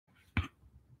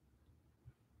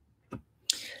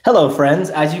Hello,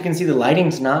 friends. As you can see, the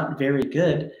lighting's not very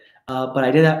good, but I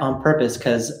did that on purpose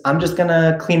because I'm just going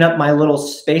to clean up my little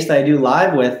space that I do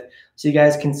live with so you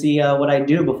guys can see what I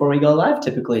do before we go live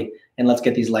typically. And let's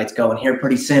get these lights going here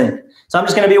pretty soon. So I'm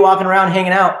just going to be walking around,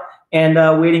 hanging out,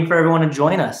 and waiting for everyone to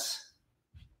join us.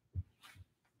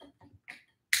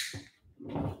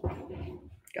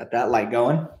 Got that light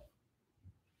going.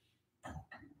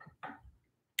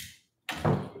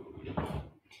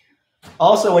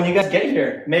 Also, when you guys get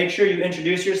here, make sure you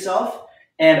introduce yourself.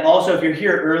 And also, if you're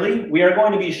here early, we are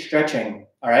going to be stretching.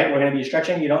 All right, we're going to be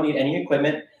stretching. You don't need any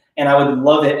equipment. And I would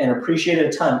love it and appreciate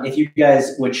it a ton if you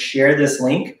guys would share this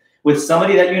link with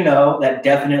somebody that you know that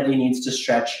definitely needs to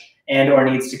stretch and or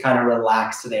needs to kind of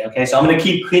relax today. Okay, so I'm going to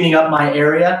keep cleaning up my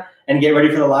area and get ready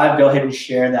for the live. Go ahead and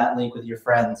share that link with your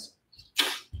friends.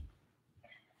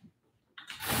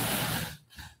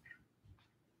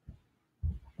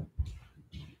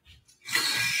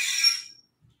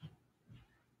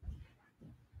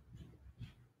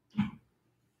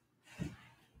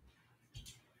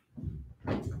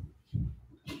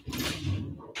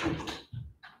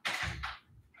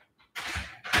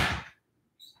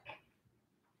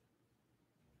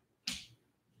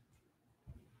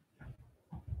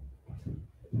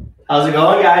 How's it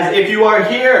going, guys? If you are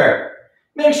here,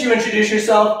 make sure you introduce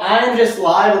yourself. I'm just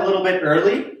live a little bit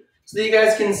early so that you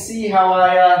guys can see how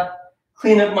I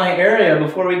clean up my area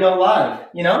before we go live.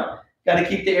 You know, got to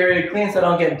keep the area clean so I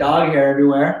don't get dog hair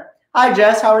everywhere. Hi,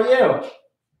 Jess. How are you?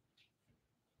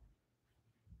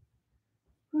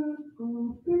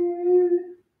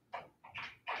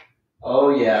 Oh,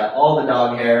 yeah, all the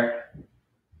dog hair.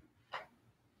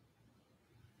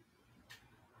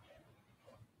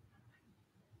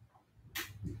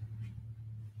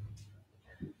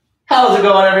 How's it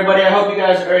going, everybody? I hope you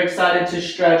guys are excited to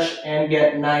stretch and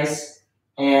get nice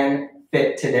and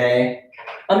fit today.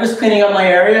 I'm just cleaning up my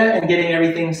area and getting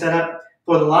everything set up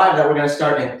for the live that we're going to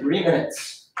start in 3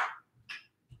 minutes.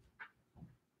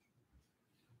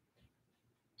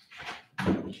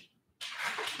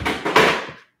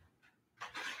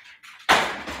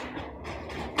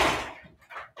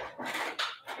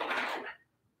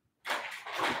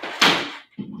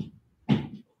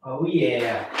 Oh,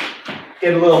 yeah.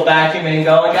 Get a little vacuuming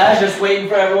going, guys. Just waiting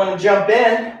for everyone to jump in,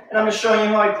 and I'm just showing you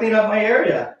how I clean up my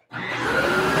area.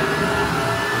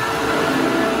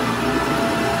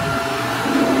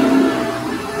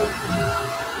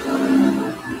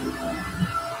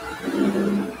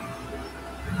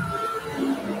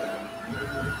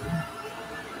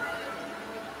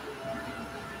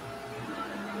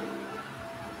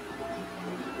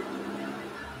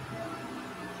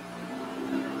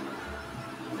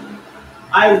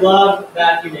 I love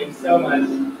vacuuming so much.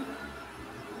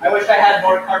 I wish I had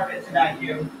more carpet to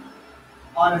vacuum,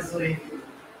 honestly.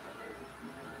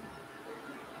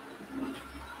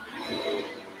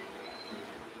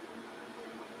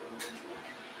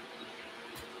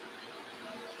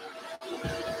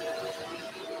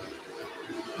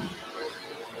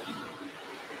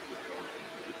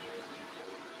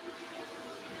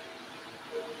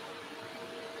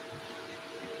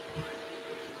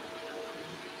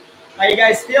 How you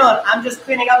guys feeling? I'm just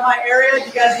cleaning up my area.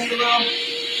 You guys need a little...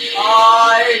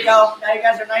 Oh, there you go. Now you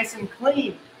guys are nice and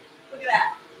clean. Look at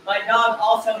that. My dog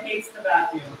also hates the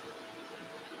vacuum.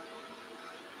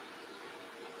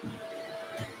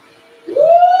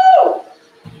 Woo!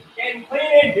 Getting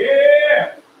clean in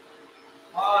here.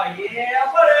 Oh,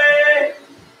 yeah, buddy.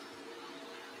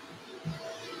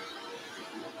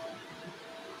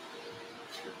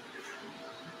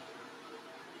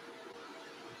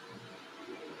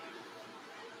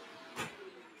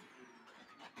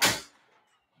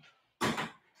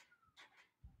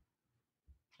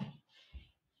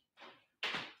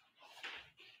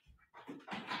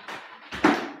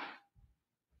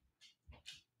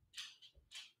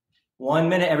 One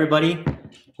minute, everybody.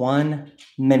 1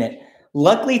 minute.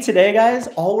 Luckily today, guys,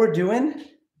 all we're doing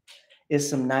is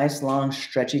some nice long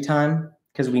stretchy time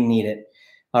because we need it.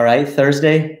 All right,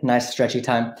 Thursday, nice stretchy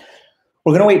time.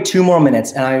 We're gonna wait 2 more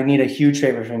minutes, and I need a huge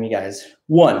favor from you guys.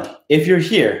 1, if you're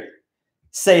here,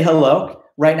 say hello.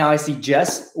 Right now I see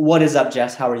Jess. What is up,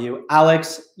 Jess? How are you?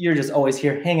 Alex, you're just always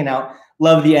here hanging out.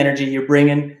 Love the energy you're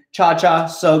bringing. Cha-Cha,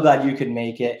 so glad you could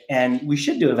make it. And we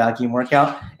should do a vacuum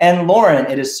workout. And Lauren,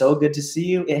 it is so good to see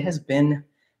you. It has been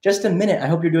just a minute. I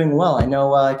hope you're doing well. I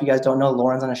know if you guys don't know,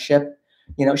 Lauren's on a ship.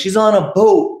 You know, she's on a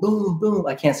boat. Boom, boom.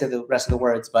 I can't say the rest of the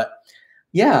words, but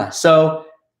yeah. So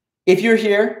if you're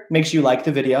here, make sure you like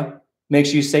the video. Make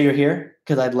sure you say you're here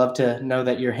because I'd love to know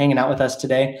that you're hanging out with us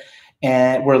today.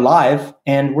 And we're live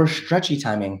and we're stretchy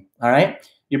timing. All right.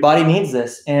 Your body needs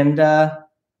this. And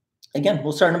Again,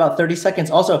 we'll start in about 30 seconds.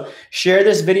 Also, share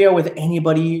this video with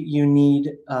anybody you need,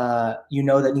 you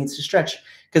know, that needs to stretch,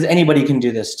 because anybody can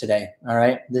do this today. All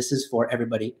right. This is for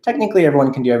everybody. Technically,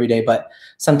 everyone can do every day, but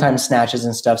sometimes snatches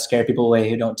and stuff scare people away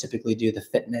who don't typically do the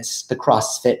fitness, the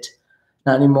CrossFit.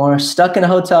 Not anymore. Stuck in a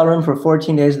hotel room for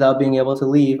 14 days without being able to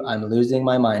leave. I'm losing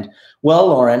my mind. Well,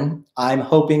 Lauren, I'm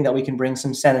hoping that we can bring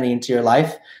some sanity into your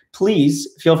life. Please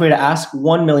feel free to ask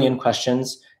 1 million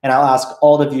questions, and I'll ask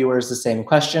all the viewers the same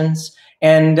questions.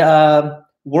 And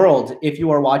world, if you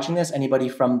are watching this, anybody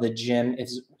from the gym,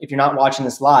 if you're not watching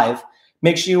this live,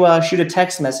 make sure you shoot a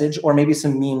text message or maybe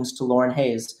some memes to Lauren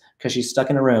Hayes, because she's stuck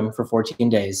in a room for 14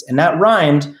 days. And that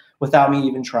rhymed without me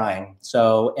even trying.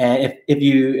 So if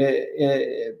you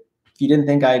didn't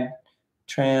think I'd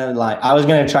try to lie, I was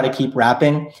going to try to keep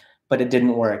rapping, but it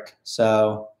didn't work.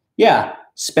 So yeah,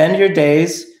 spend your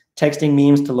days texting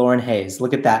memes to Lauren Hayes.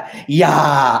 Look at that.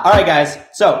 Yeah. All right, guys.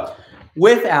 So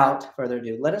without further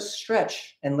ado, let us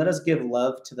stretch and let us give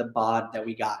love to the bod that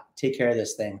we got. Take care of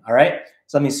this thing. All right.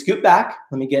 So let me scoot back.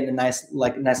 Let me get in a nice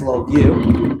little view.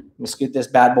 Let me scoot this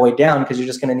bad boy down, because you're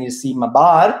just going to need to see my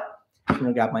bod. I'm going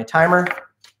to grab my timer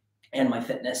and my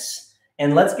fitness.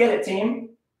 And let's get it,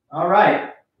 team. All right.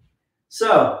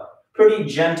 So pretty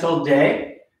gentle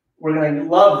day. We're going to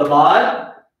love the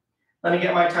bod. Let me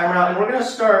get my timer out. And we're going to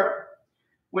start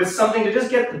with something to just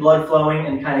get the blood flowing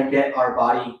and kind of get our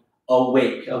body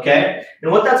awake, okay?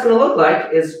 And what that's going to look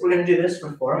like is we're going to do this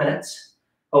for 4 minutes.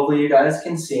 Hopefully you guys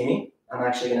can see me. I'm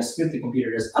actually going to scoot the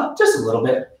computer just up just a little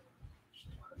bit.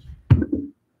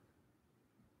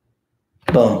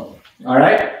 Boom. All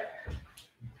right.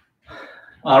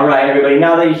 All right, everybody.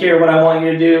 Now that you hear, what I want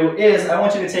you to do is I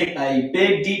want you to take a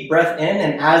big, deep breath in.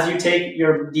 And as you take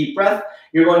your deep breath,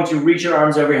 you're going to reach your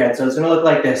arms over your head. So it's going to look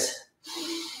like this.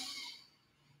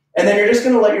 And then you're just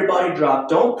going to let your body drop.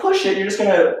 Don't push it. You're just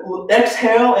going to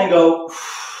exhale and go.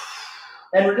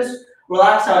 And we're just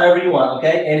relax however you want,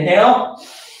 okay? Inhale.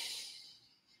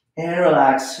 And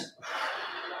relax.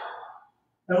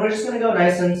 And we're just going to go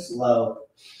nice and slow.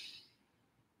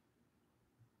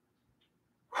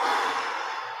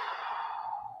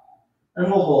 And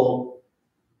we'll hold.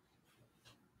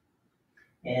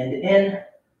 And in.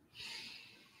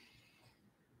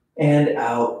 And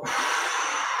out.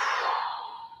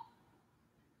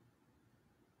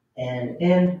 And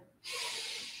in.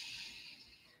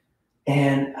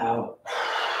 And out.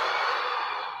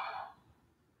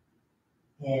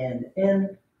 And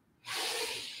in.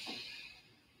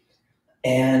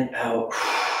 And out.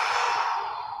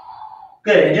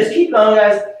 Good. And just keep going,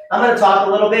 guys. I'm going to talk a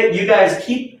little bit. You guys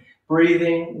keep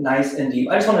breathing nice and deep.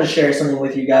 I just wanted to share something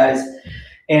with you guys.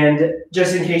 And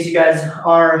just in case you guys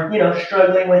are,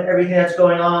 struggling with everything that's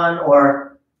going on,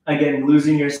 or again,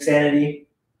 losing your sanity,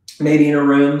 maybe in a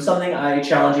room, something I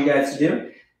challenge you guys to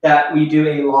do that we do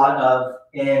a lot of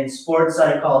in sports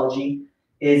psychology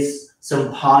is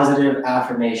some positive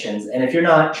affirmations. And if you're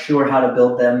not sure how to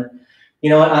build them, you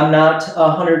know what, I'm not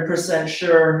 100%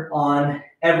 sure on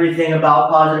everything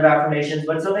about positive affirmations,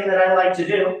 but something that I like to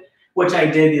do, which I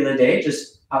did the other day,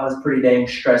 I was pretty dang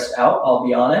stressed out, I'll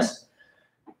be honest,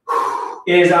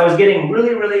 is I was getting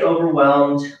really, really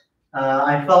overwhelmed.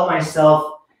 I felt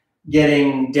myself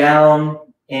getting down,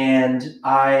 and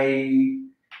I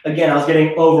was getting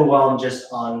overwhelmed just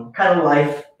on kind of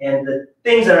life and the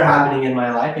things that are happening in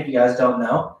my life. If you guys don't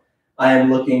know, I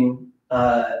am looking,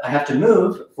 I have to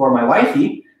move for my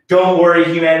wifey. Don't worry,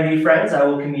 humanity friends, I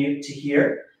will commute to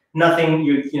here. Nothing,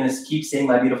 you keep seeing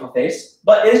my beautiful face,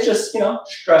 but it's just,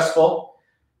 stressful.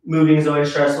 Moving is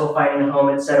always stressful, finding a home,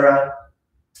 etc.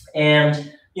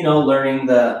 And, learning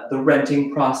the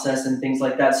renting process and things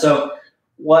like that. So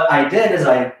what I did is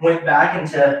I went back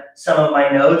into some of my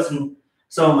notes and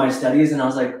some of my studies, and I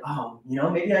was like, oh,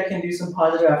 maybe I can do some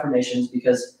positive affirmations,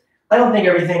 because I don't think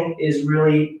everything is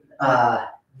really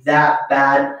that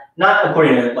bad. Not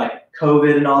according to like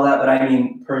COVID and all that, but I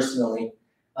mean personally.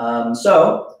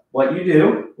 So what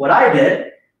I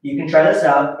did, you can try this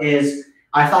out, is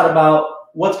I thought about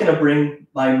what's going to bring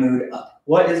my mood up.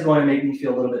 What is going to make me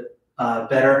feel a little bit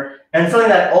better? And something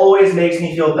that always makes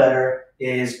me feel better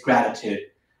is gratitude.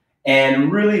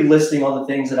 And really listing all the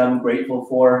things that I'm grateful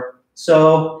for.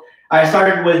 So I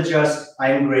started with just,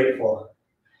 I'm grateful.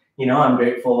 I'm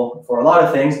grateful for a lot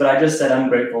of things, but I just said I'm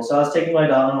grateful. So I was taking my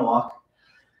dog on a walk,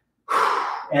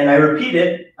 and I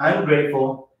repeated, I'm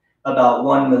grateful, about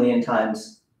 1 million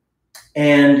times.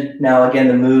 And now again,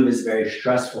 the move is very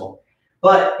stressful.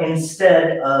 But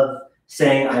instead of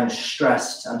saying I'm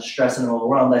stressed and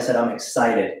overwhelmed, I said I'm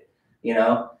excited.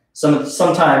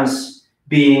 Sometimes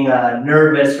being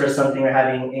nervous for something or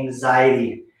having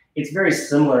anxiety, it's very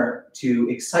similar to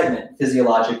excitement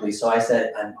physiologically. So I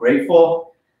said, I'm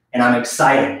grateful and I'm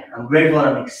excited. I'm grateful and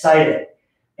I'm excited.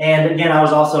 And again, I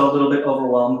was also a little bit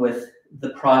overwhelmed with the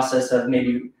process of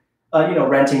maybe,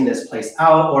 renting this place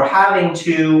out or having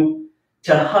to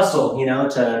hustle,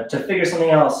 to figure something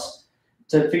else,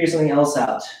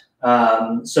 out.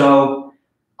 So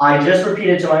I just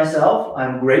repeated to myself,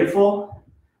 I'm grateful,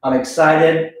 I'm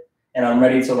excited, and I'm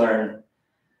ready to learn.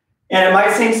 And it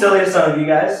might seem silly to some of you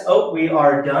guys. Oh, we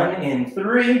are done in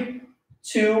 3,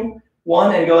 2,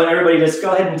 1, and everybody just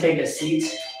go ahead and take a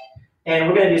seat. And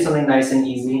we're gonna do something nice and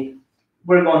easy.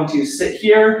 We're going to sit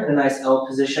here in a nice L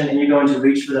position, and you're going to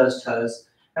reach for those toes.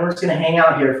 And we're just gonna hang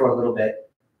out here for a little bit.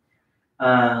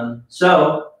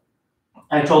 So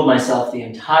I told myself the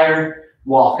entire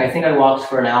walk, I think I walked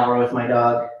for an hour with my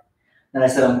dog, and I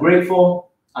said, I'm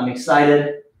grateful, I'm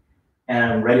excited, and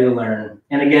I'm ready to learn.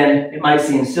 And again, it might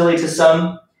seem silly to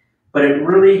some, but it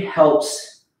really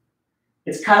helps.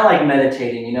 It's kind of like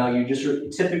meditating, you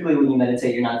just typically when you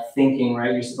meditate, you're not thinking,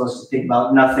 right? You're supposed to think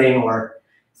about nothing or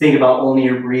think about only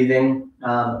your breathing.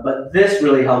 But this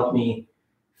really helped me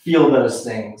feel those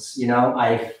things.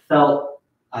 I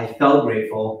felt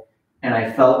grateful and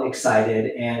I felt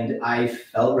excited and I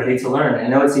felt ready to learn. I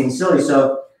know it seems silly.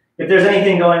 So if there's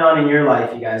anything going on in your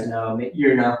life, you guys know, maybe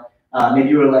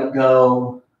you were let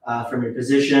go from your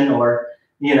position, or,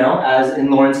 as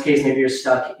in Lauren's case, maybe you're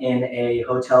stuck in a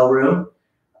hotel room.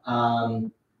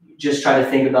 Just try to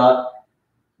think about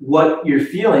what you're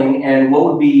feeling and what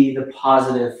would be the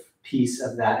positive piece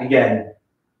of that. Again,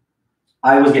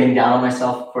 I was getting down on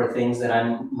myself for things that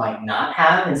I might not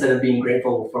have instead of being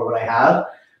grateful for what I have.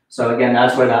 So again,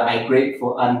 that's where that I'm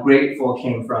grateful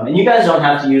came from. And you guys don't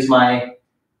have to use my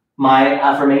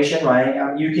affirmation,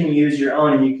 right? You can use your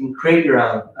own and you can create your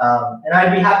own. And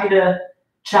I'd be happy to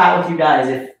chat with you guys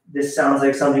if this sounds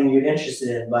like something you're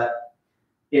interested in, but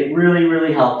it really,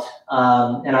 really helped.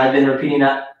 And I've been repeating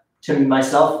that to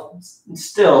myself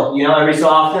still, every so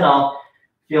often I'll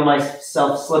feel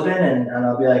myself slipping and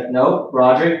I'll be like, nope,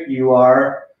 Roderick, you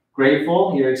are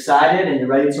grateful, you're excited, and you're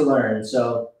ready to learn.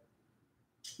 So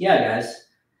yeah, guys,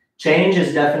 change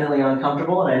is definitely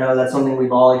uncomfortable. And I know that's something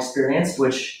we've all experienced,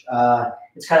 which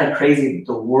it's kind of crazy that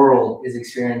the world is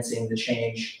experiencing the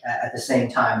change at the same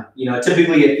time.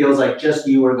 Typically it feels like just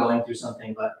you are going through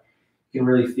something, but you can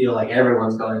really feel like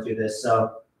everyone's going through this.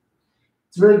 So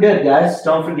it's really good, guys.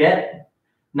 Don't forget,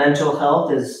 mental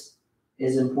health is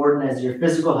important as your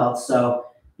physical health. So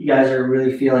if you guys are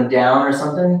really feeling down or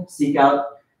something, seek out,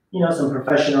 some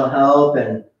professional help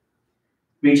and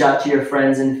reach out to your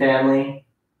friends and family.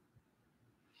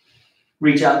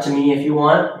 Reach out to me if you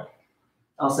want.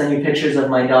 I'll send you pictures of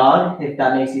my dog if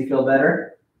that makes you feel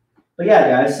better. But yeah,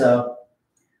 guys, so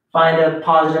find a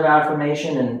positive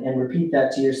affirmation and repeat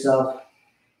that to yourself.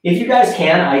 If you guys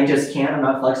can, I just can't, I'm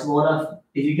not flexible enough.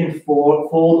 If you can fold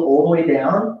all the way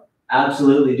down,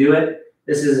 absolutely do it.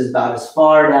 This is about as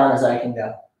far down as I can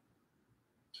go.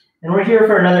 And we're here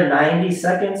for another 90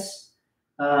 seconds.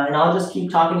 And I'll just keep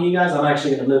talking to you guys. I'm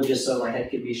actually going to move just so my head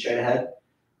could be straight ahead.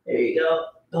 There you go.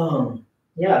 Boom.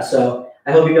 Yeah, so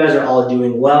I hope you guys are all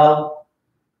doing well.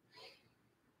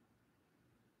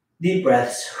 Deep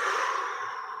breaths.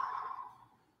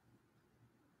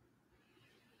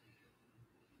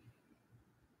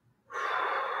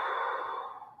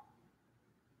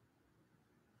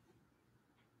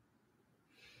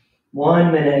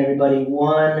 1 minute, everybody,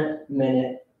 1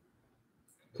 minute.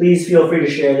 Please feel free to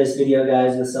share this video,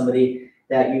 guys, with somebody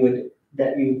that you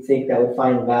would think that would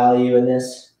find value in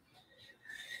this.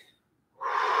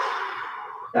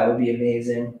 That would be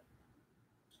amazing.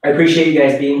 I appreciate you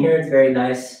guys being here. It's very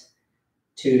nice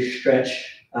to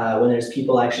stretch when there's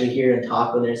people actually here and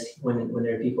talk when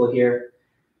there are people here.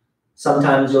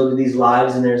 Sometimes you'll do these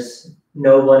lives and there's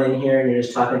no one in here and you're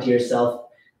just talking to yourself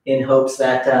in hopes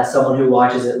that someone who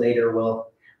watches it later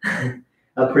will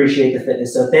appreciate the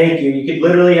fitness. So thank you. You could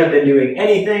literally have been doing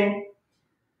anything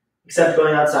except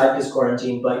going outside because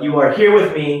quarantine, but you are here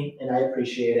with me and I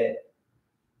appreciate it.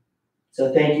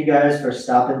 So thank you guys for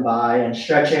stopping by and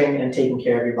stretching and taking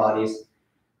care of your bodies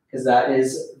because that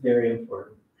is very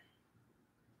important.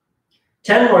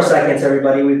 10 more seconds,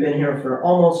 everybody. We've been here for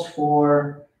almost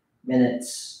 4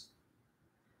 minutes.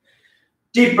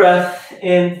 Deep breath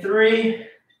in 3,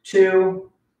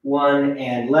 2, 1,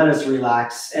 and let us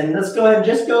relax. And let's go ahead and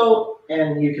just go,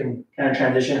 and you can kind of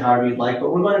transition however you'd like,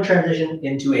 but we're going to transition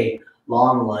into a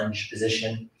long lunge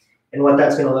position. And what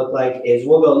that's going to look like is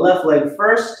we'll go left leg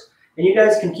first, and you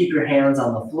guys can keep your hands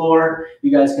on the floor.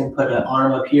 You guys can put an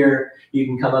arm up here. You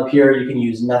can come up here. You can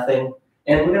use nothing.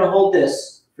 And we're going to hold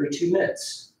this for 2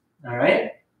 minutes. All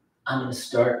right? I'm going to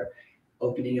start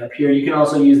Opening up here. You can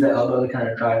also use the elbow to kind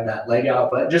of drive that leg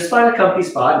out, but just find a comfy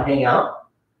spot and hang out.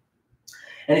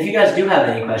 And if you guys do have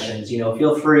any questions,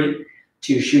 feel free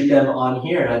to shoot them on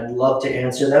here, and I'd love to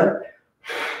answer them.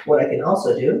 What I can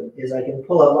also do is I can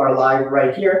pull up our live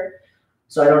right here,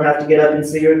 so I don't have to get up and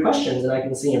see your questions, and I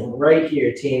can see them right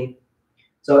here, team.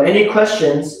 So any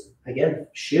questions, again,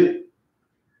 shoot.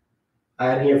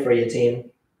 I'm here for you, team.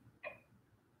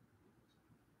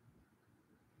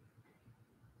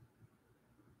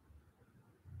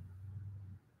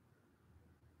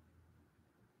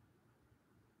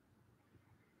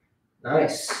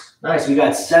 Nice, nice. We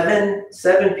got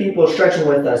seven people stretching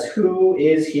with us. Who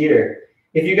is here?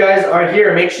 If you guys are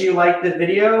here, make sure you like the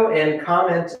video and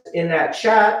comment in that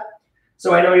chat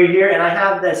so I know you're here. And I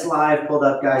have this live pulled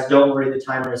up, guys. Don't worry, the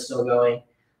timer is still going.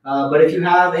 But if you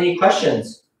have any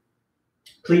questions,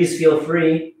 please feel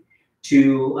free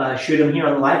to shoot them here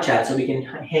on the live chat so we can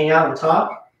hang out and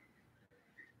talk.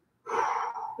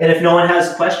 And if no one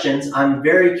has questions, I'm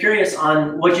very curious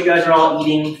on what you guys are all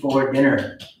eating for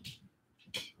dinner.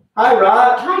 Hi,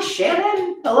 Rod. Hi,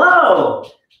 Shannon. Hello.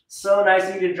 So nice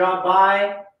of you to drop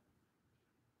by.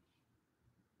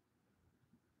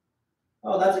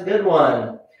 Oh, that's a good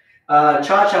one.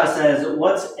 Cha-Cha says,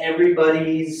 what's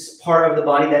everybody's part of the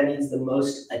body that needs the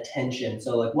most attention?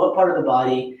 So like what part of the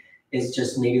body is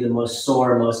just maybe the most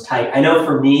sore, most tight? I know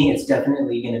for me, it's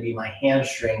definitely going to be my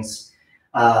hamstrings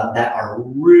that are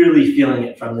really feeling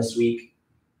it from this week.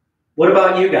 What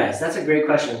about you guys? That's a great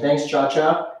question. Thanks,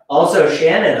 Cha-Cha. Also,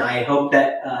 Shannon, I hope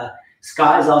that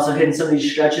Scott is also hitting some of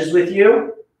these stretches with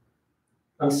you.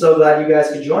 I'm so glad you guys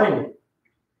could join me.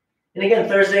 And again,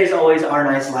 Thursday is always our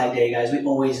nice light day, guys. We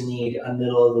always need a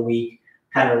middle of the week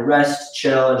kind of rest,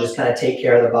 chill, and just kind of take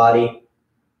care of the body.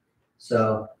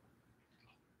 So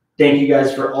thank you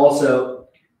guys for also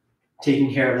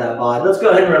taking care of that body. Let's go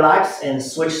ahead and relax and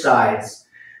switch sides.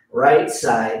 Right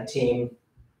side, team.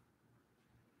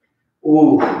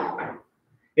 Ooh.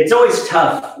 It's always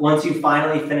tough once you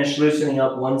finally finish loosening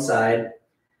up one side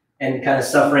and kind of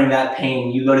suffering that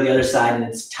pain. You go to the other side and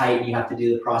it's tight. And you have to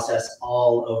do the process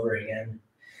all over again.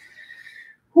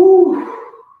 Whew.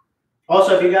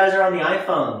 Also, if you guys are on the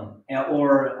iPhone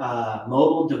or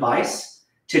mobile device,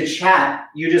 to chat,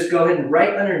 you just go ahead and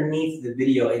right underneath the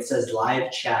video, it says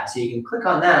live chat. So you can click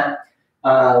on that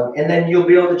and then you'll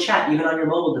be able to chat even on your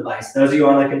mobile device. Those of you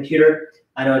on the computer,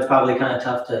 I know it's probably kind of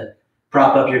tough to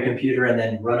prop up your computer and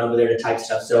then run over there to type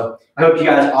stuff. So I hope you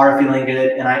guys are feeling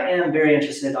good. And I am very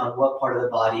interested on what part of the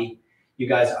body you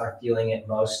guys are feeling it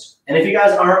most. And if you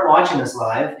guys aren't watching this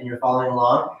live and you're following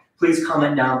along, please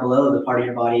comment down below the part of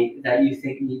your body that you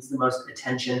think needs the most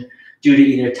attention due to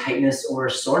either tightness or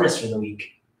soreness from the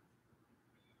week.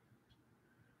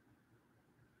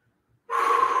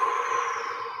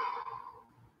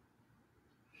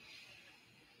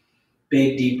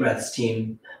 Big deep breaths,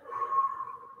 team.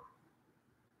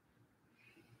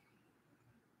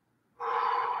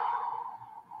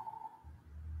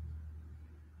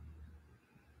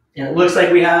 And it looks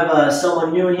like we have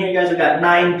someone new in here. You guys, we've got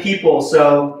 9 people.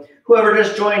 So whoever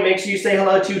just joined, make sure you say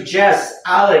hello to Jess,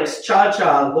 Alex,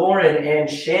 Cha-Cha, Lauren, and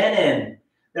Shannon.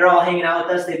 They're all hanging out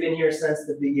with us. They've been here since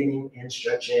the beginning and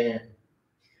stretching.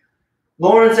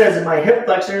 Lauren says, my hip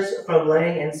flexors from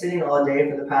laying and sitting all day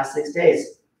for the past 6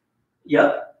 days.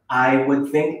 Yep, I would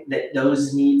think that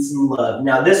those need some love.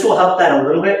 Now, this will help that a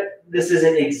little bit. This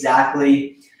isn't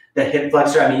exactly the hip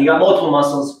flexor. I mean, you got multiple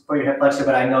muscles for your hip flexor,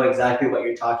 but I know exactly what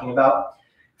you're talking about.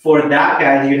 For that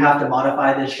guy, you'd have to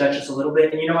modify this stretch just a little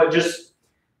bit. And you know what, just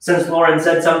since Lauren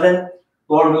said something,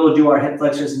 Lauren, we will do our hip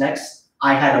flexors next.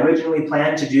 I had originally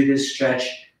planned to do this stretch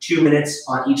 2 minutes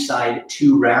on each side,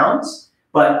 2 rounds,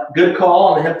 but good call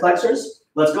on the hip flexors.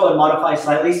 Let's go and modify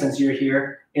slightly since you're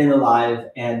here in the live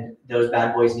and those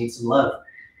bad boys need some love.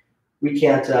 We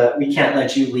can't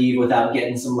let you leave without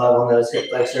getting some love on those hip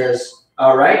flexors.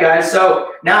 All right, guys.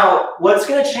 So now what's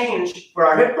going to change for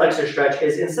our hip flexor stretch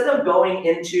is instead of going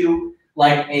into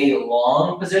like a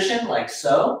long position like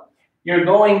so, you're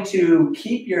going to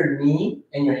keep your knee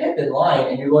and your hip in line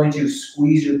and you're going to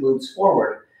squeeze your glutes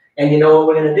forward. And you know what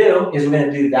we're going to do is we're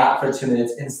going to do that for 2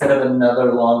 minutes instead of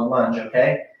another long lunge,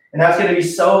 okay? And that's going to be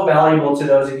so valuable to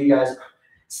those of you guys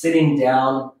sitting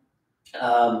down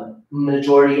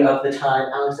majority of the time.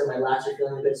 Alex said my lats are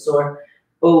feeling a bit sore.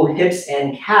 Oh, hips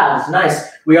and calves. Nice.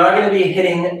 We are going to be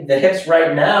hitting the hips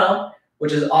right now,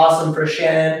 which is awesome for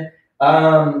Shannon.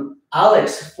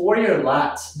 Alex, for your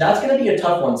lats, that's going to be a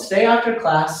tough one. Stay after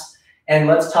class and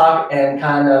let's talk and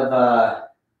kind of,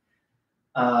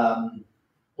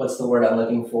 what's the word I'm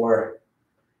looking for?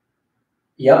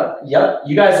 Yep.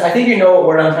 You guys, I think you know what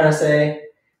word I'm trying to say.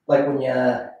 Like when you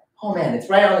Oh man, it's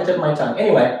right on the tip of my tongue.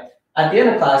 Anyway, at the end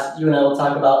of class, you and I will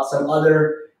talk about some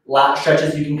other lat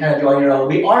stretches you can kind of do on your own.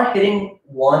 We are hitting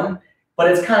one,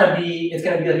 but it's gonna be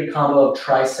like a combo of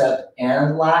tricep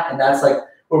and lat, and that's like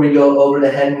where we go over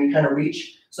the head and we kind of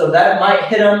reach. So that might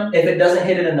hit them. If it doesn't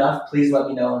hit it enough, please let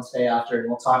me know and stay after, and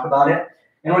we'll talk about it.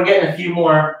 And we're getting a few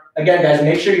more. Again, guys,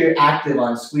 make sure you're active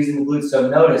on squeezing the glutes. So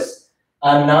notice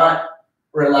I'm not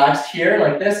relaxed here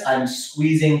like this. I'm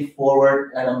squeezing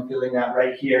forward, and I'm feeling that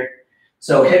right here.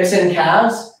 So hips and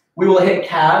calves. We will hit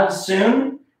calves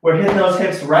soon. We're hitting those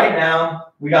hips right now.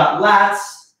 We got lats.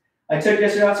 I took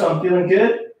this out, so I'm feeling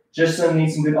good. Just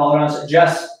need some good all-around.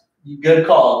 Just good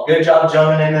call. Good job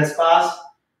jumping in this class.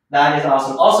 That is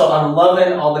awesome. Also, I'm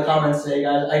loving all the comments today,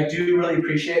 guys. I do really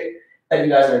appreciate that you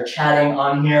guys are chatting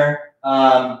on here.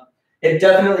 It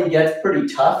definitely gets pretty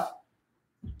tough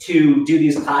to do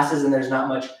these classes and there's not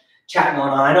much chat going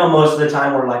on. I know most of the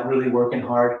time we're like really working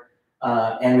hard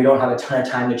and we don't have a ton of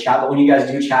time to chat, but when you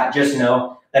guys do chat, just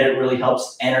know that it really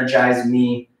helps energize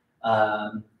me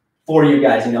for you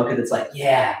guys, you know, because it's like,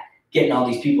 yeah, getting all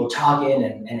these people talking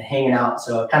and hanging out.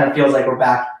 So it kind of feels like we're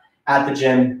back at the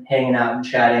gym, hanging out and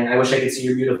chatting. I wish I could see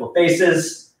your beautiful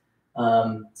faces.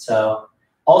 I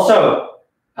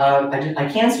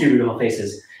can see your beautiful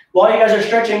faces. While you guys are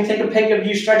stretching, take a pic of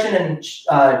you stretching and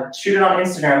shoot it on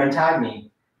Instagram and tag me.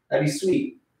 That'd be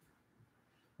sweet.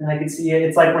 And I can see it.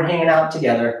 It's like we're hanging out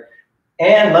together.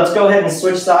 And let's go ahead and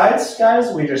switch sides,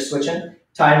 guys. We're just switching.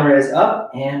 Timer is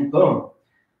up and boom.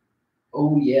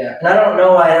 Oh, yeah. And I don't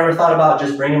know why I never thought about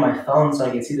just bringing my phone so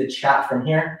I can see the chat from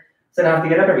here. So I don't have to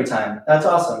get up every time. That's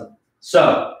awesome.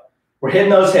 So we're hitting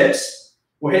those hips.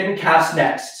 We're hitting calves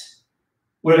next.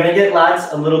 We're going to get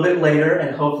lats a little bit later,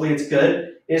 and hopefully it's good.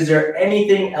 Is there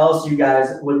anything else you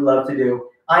guys would love to do?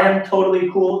 I am totally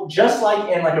cool, just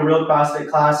like in like a real CrossFit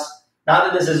class.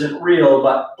 Not that this isn't real,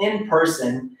 but in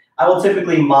person, I will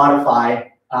typically modify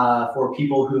for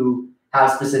people who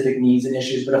have specific needs and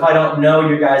issues. But if I don't know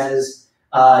your guys'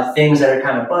 things that are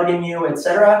kind of bugging you,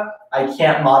 etc., I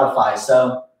can't modify.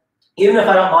 So even if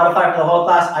I don't modify for the whole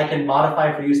class, I can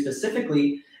modify for you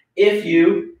specifically if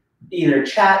you either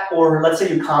chat or let's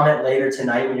say you comment later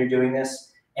tonight when you're doing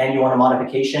this and you want a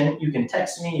modification, you can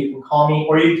text me, you can call me,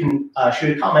 or you can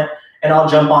shoot a comment and I'll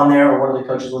jump on there, or one of the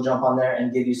coaches will jump on there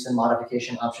and give you some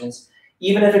modification options.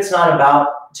 Even if it's not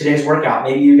about today's workout,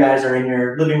 maybe you guys are in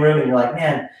your living room and you're like,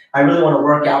 man, I really want to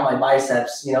work out my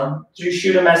biceps, you know, just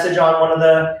shoot a message on one of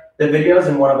the videos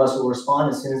and one of us will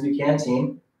respond as soon as we can,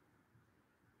 team.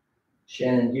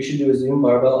 Shannon, you should do a Zoom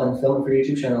barbell and film it for your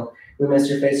YouTube channel. We missed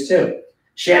your face too.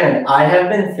 Shannon, I have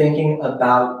been thinking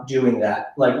about doing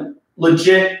that. Like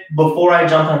legit, before I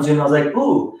jumped on Zoom, I was like,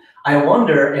 ooh, I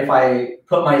wonder if I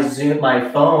put my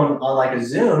phone on like a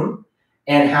Zoom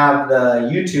and have the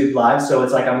YouTube live. So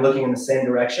it's like I'm looking in the same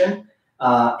direction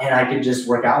and I could just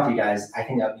work out with you guys. I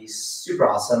think that would be super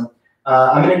awesome.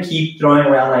 I'm going to keep throwing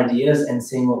around ideas and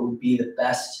seeing what would be the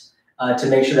best to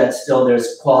make sure that still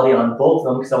there's quality on both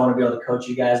of them because I want to be able to coach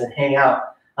you guys and hang out.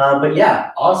 But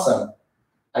yeah, awesome.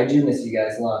 I do miss you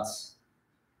guys lots.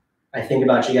 I think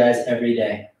about you guys every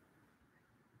day.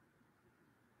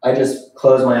 I just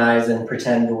close my eyes and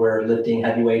pretend we're lifting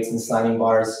heavy weights and slamming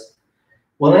bars.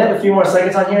 We'll only have a few more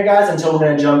seconds on here, guys, until we're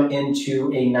going to jump into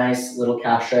a nice little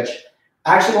calf stretch.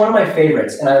 Actually, one of my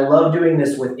favorites, and I love doing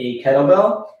this with a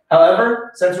kettlebell.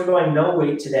 However, since we're going no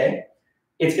weight today,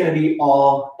 it's going to be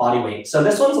all body weight. So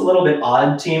this one's a little bit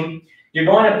odd, team. You're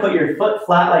going to put your foot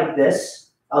flat like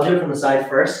this. I'll do it from the side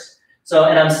first. So,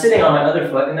 and I'm sitting on my other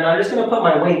foot, and then I'm just going to put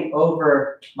my weight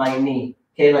over my knee.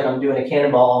 Okay, like I'm doing a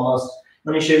cannonball almost.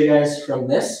 Let me show you guys from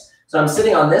this. So I'm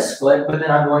sitting on this foot, but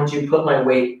then I'm going to put my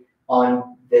weight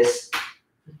on this.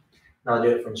 I'll do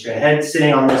it from straight ahead,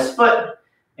 sitting on this foot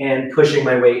and pushing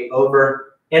my weight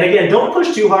over. And again, don't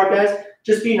push too hard, guys.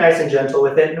 Just be nice and gentle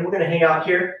with it. And we're going to hang out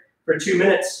here for 2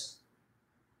 minutes.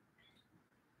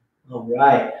 All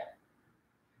right.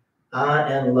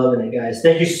 I am loving it, guys.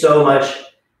 Thank you so much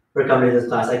for coming to this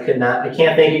class. I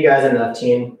can't thank you guys enough,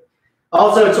 team.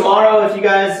 Also, tomorrow, if you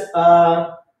guys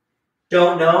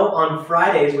don't know, on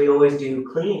Fridays, we always do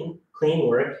clean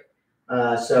work.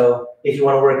 So if you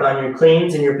want to work on your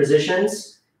cleans and your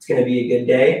positions, it's going to be a good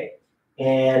day.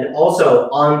 And also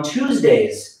on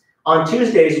Tuesdays,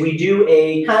 we do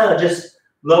a kind of just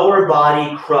lower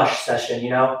body crush session, you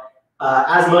know.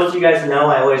 As most of you guys know,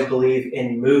 I always believe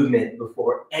in movement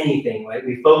before anything, right?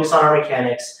 We focus on our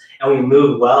mechanics and we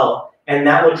move well, and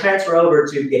that will transfer over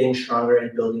to getting stronger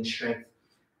and building strength.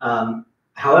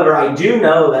 However, I do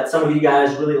know that some of you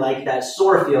guys really like that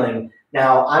sore feeling.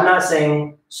 Now, I'm not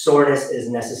saying soreness is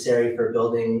necessary for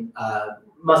building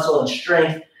muscle and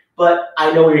strength, but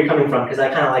I know where you're coming from because I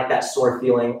kind of like that sore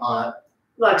feeling on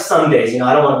like some days. You know,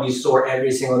 I don't want to be sore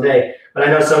every single day, but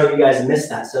I know some of you guys miss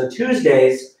that. So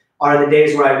Tuesdays are the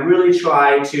days where I really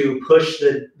try to push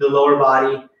the lower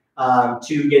body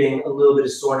to getting a little bit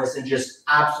of soreness and just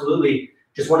absolutely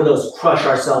just one of those crush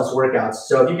ourselves workouts.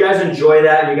 So if you guys enjoy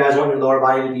that and you guys want your lower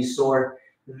body to be sore,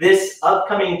 this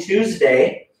upcoming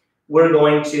Tuesday, we're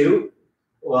going to,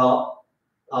 well,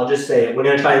 I'll just say it. We're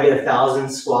going to try to get 1,000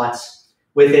 squats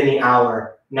within the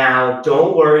hour. Now,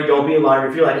 don't worry, don't be alarmed.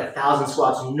 If you're like 1,000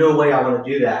 squats, no way I want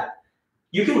to do that.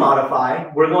 You can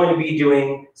modify. We're going to be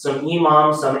doing some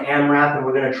EMOM, some AMRAP, and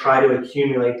we're going to try to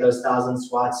accumulate those 1,000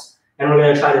 squats. And we're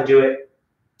going to try to do it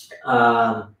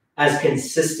as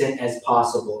consistent as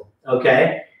possible,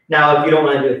 okay? Now, if you don't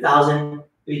want to do 1,000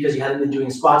 because you haven't been doing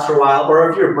squats for a while, or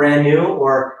if you're brand new,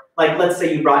 or like let's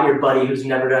say you brought your buddy who's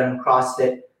never done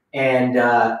CrossFit and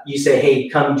you say, hey,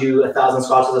 come do 1,000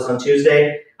 squats with us on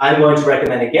Tuesday, I'm going to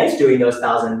recommend against doing those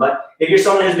 1,000. But if you're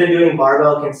someone who's been doing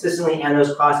barbell consistently and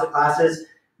those CrossFit classes,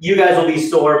 you guys will be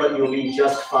sore, but you'll be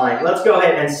just fine. Let's go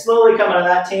ahead and slowly come out of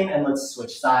that team and let's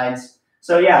switch sides.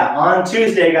 So yeah, on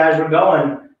Tuesday, guys, we're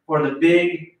going for the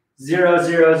big 0,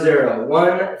 0, 0,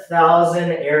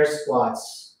 1,000 air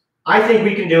squats. I think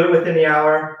we can do it within the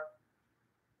hour.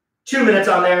 2 minutes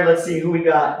on there. Let's see who we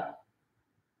got.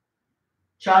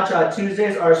 Cha-cha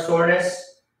Tuesdays are soreness.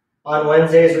 On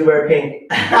Wednesdays, we wear pink.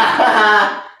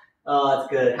 Oh, that's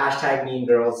good. Hashtag Mean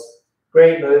Girls.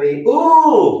 Great movie.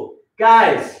 Ooh,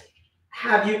 guys,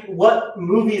 what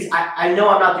movies? I know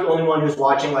I'm not the only one who's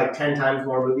watching like 10 times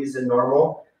more movies than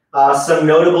normal. Some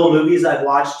notable movies I've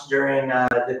watched during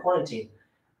the quarantine.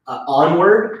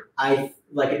 Onward,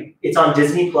 it's on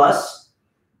Disney Plus.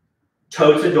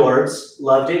 Totes adorbs,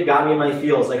 loved it, got me in my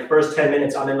feels. Like first 10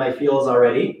 minutes, I'm in my feels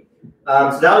already.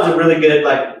 So that was a really good,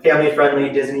 like family-friendly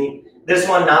Disney. This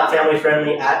one, not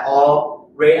family-friendly at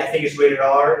all. I think it's rated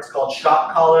R. It's called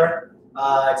Shock Collar.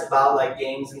 It's about like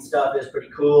games and stuff. It's pretty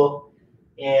cool.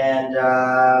 And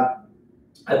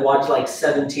I've watched like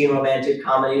 17 romantic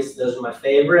comedies. Those are my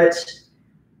favorite.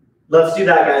 Let's do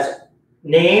that, guys.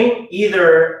 Name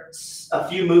either a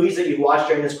few movies that you've watched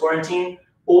during this quarantine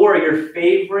or your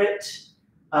favorite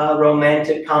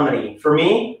romantic comedy. For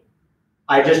me,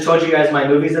 I just told you guys my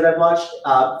movies that I've watched.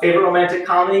 Favorite romantic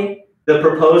comedy, The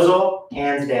Proposal,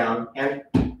 hands down. And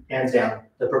hands down,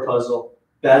 The Proposal.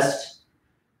 Best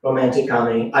romantic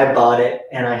comedy. I bought it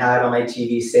and I had it on my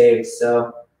TV saved.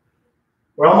 So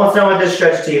we're almost done with this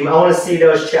stretch team. I want to see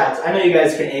those chats. I know you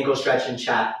guys can ankle stretch and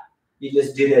chat. You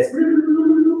just do this.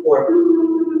 Or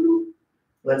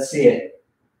let's see it.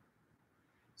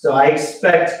 So I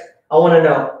want to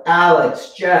know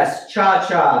Alex, Jess,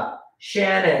 Cha-Cha,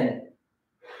 Shannon,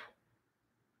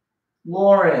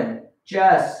 Lauren,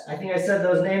 Jess. I think I said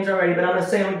those names already, but I'm going to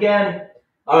say them again.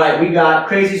 All right, we got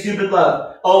Crazy Stupid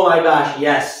Love. Oh my gosh,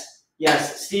 yes.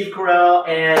 Yes, Steve Carell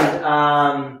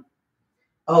and,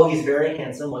 oh, he's very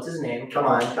handsome. What's his name? Come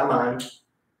on, come on.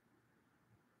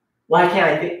 Why can't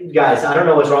I think, guys, I don't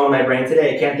know what's wrong with my brain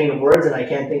today. I can't think of words and I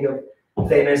can't think of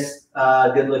famous,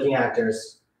 good-looking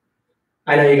actors.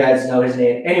 I know you guys know his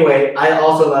name. Anyway, I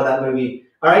also love that movie.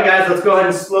 All right, guys, let's go ahead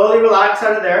and slowly relax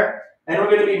out of there. And we're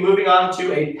going to be moving on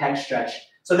to a pec stretch.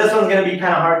 So this one's going to be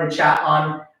kind of hard to chat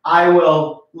on. I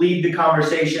will lead the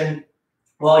conversation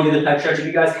while you do the pec stretch. If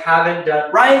you guys haven't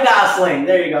done, Ryan Gosling,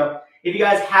 there you go. If you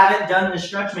guys haven't done the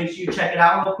stretch, make sure you check it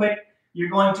out real quick. You're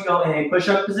going to go in a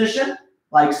push-up position,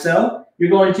 like so.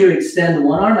 You're going to extend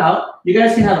one arm out. You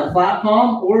guys can have a flat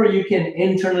palm, or you can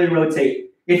internally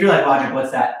rotate. If you're like, Roger,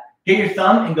 what's that? Get your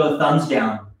thumb and go thumbs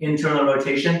down, internal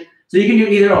rotation. So you can do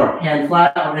either or, hand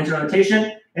flat or internal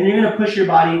rotation, and you're going to push your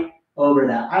body over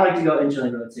that. I like to go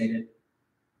internally rotated.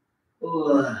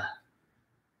 Ugh.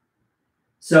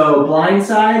 So blind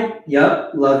side,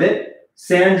 yep, love it.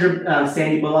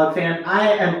 Sandy Bullock fan.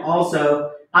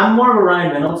 I'm more of a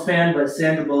Ryan Reynolds fan, but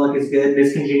Sandra Bullock is good.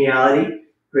 Miss Congeniality,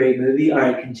 great movie. All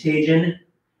right, Contagion.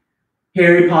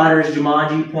 Harry Potter's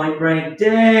Jumanji, Point Break.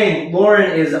 Dang,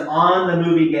 Lauren is on the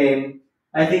movie game.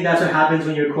 I think that's what happens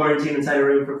when you're quarantined inside a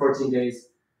room for 14 days.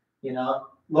 You know?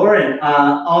 Lauren,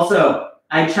 also,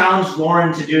 I challenged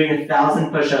Lauren to doing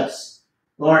 1,000 push-ups.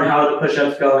 Lauren, how are the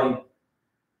push-ups going?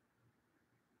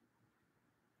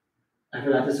 I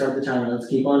forgot to start the timer. Let's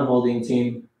keep on holding,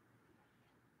 team.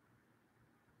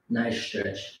 Nice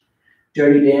stretch.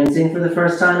 Dirty Dancing for the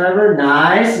first time ever.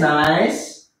 Nice,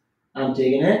 nice. I'm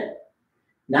digging it.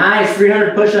 Nice,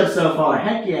 300 push-ups so far.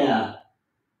 Heck yeah.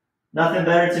 Nothing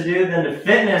better to do than to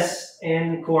fitness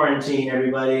in quarantine,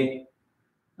 everybody.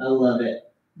 I love it.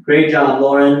 Great job,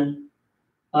 Lauren.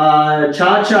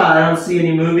 Cha-Cha, I don't see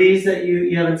any movies that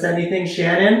you haven't said anything.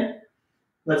 Shannon,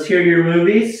 Let's hear your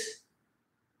movies.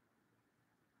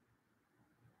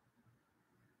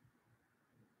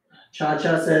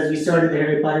 Cha-Cha says, we started the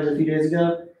Harry Potters a few days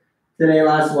ago. Today,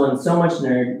 last one. So much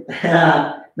nerd.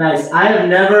 Nice.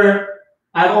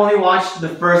 I've only watched the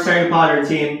first Harry Potter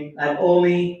team. I've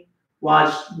only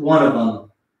watched one of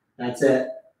them. That's it.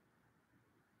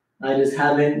 I just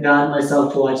haven't gotten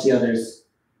myself to watch the others.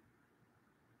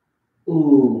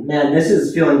 Ooh, man, this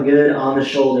is feeling good on the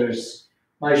shoulders.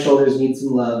 My shoulders need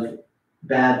some love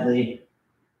badly.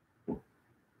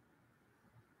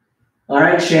 All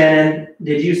right, Shannon,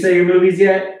 did you say your movies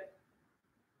yet?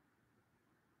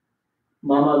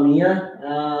 Mamma Mia?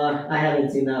 I haven't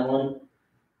seen that one.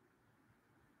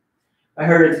 I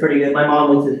heard it's pretty good. My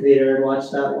mom went to the theater and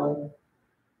watched that one.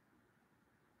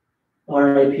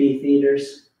 R.I.P.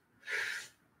 theaters.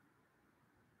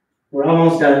 We're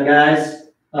almost done, guys.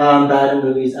 Bad at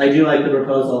movies. I do like The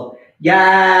Proposal.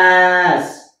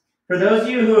 Yes! For those of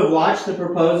you who have watched The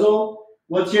Proposal,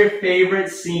 what's your favorite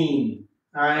scene?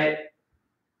 All right.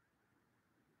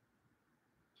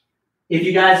 If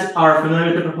you guys are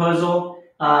familiar with The Proposal,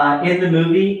 in the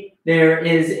movie, there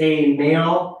is a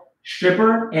male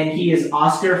stripper, and he is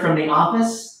Oscar from The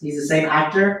Office. He's the same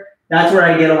actor. That's where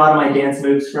I get a lot of my dance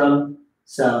moves from.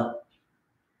 So,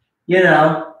 you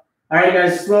know. All right,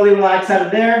 guys, slowly relax out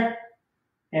of there,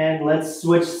 and let's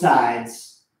switch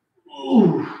sides.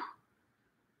 Ooh.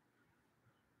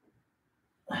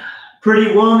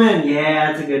 Pretty Woman.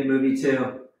 Yeah, that's a good movie,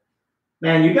 too.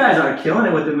 Man, you guys are killing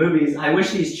it with the movies. I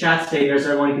wish these chats stayed there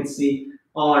so everyone could see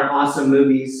all our awesome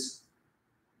movies.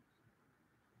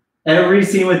 Every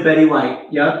scene with Betty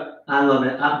White. Yep, I love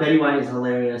it. Betty White is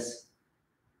hilarious.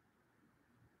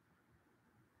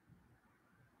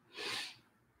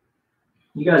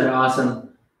 You guys are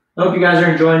awesome. I hope you guys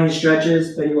are enjoying these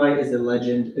stretches. Betty White is a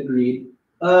legend. Agreed.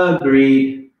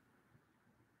 Agreed.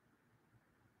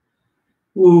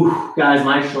 Ooh, guys,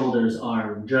 my shoulders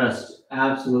are just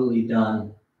absolutely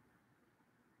done.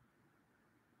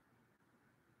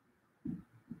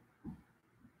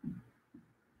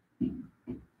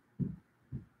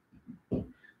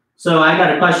 So I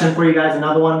got a question for you guys,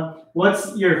 another one.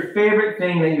 What's your favorite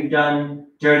thing that you've done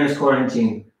during this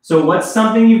quarantine? So what's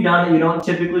something you've done that you don't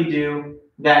typically do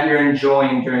that you're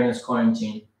enjoying during this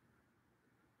quarantine?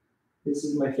 This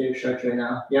is my favorite stretch right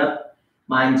now. Yep,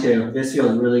 mine too. This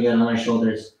feels really good on my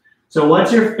shoulders. So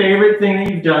what's your favorite thing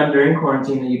that you've done during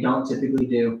quarantine that you don't typically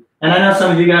do? And I know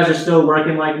some of you guys are still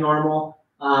working like normal.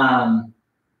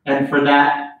 And for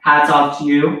that, hats off to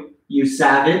you, you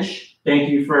savage.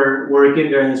 Thank you for working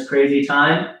during this crazy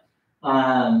time.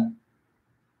 And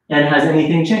has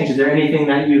anything changed? Is there anything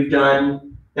that you've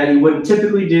done that you wouldn't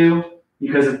typically do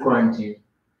because of quarantine?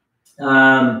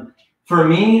 For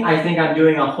me, I think I'm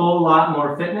doing a whole lot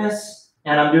more fitness,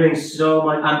 and I'm playing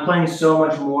so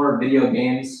much more video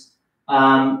games.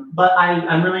 But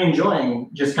I'm really enjoying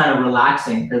just kind of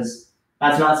relaxing because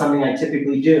that's not something I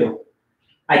typically do.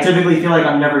 I typically feel like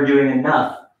I'm never doing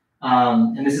enough.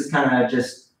 And this is kind of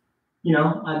just,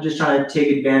 I'm just trying to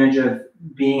take advantage of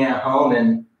being at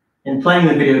home and playing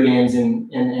the video games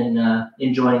and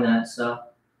enjoying that. So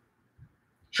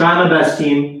try my best,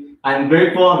 team. I'm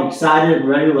grateful, I'm excited, I'm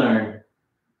ready to learn.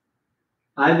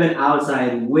 I've been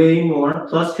outside way more,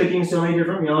 plus cooking so many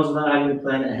different meals without having to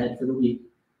plan ahead for the week.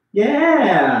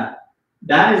 Yeah,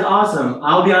 that is awesome.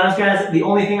 I'll be honest, guys, the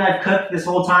only thing I've cooked this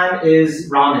whole time is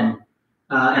ramen.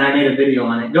 And I made a video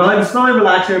on it. Go ahead and slowly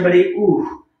relax, everybody.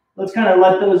 Ooh, let's kind of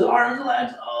let those arms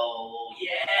relax. Oh,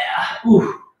 yeah.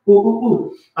 Ooh, ooh, ooh,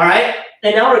 ooh. All right,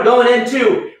 and now we're going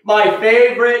into my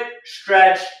favorite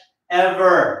stretch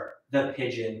ever, the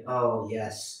pigeon. Oh,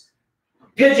 yes.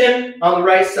 Pigeon on the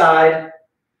right side.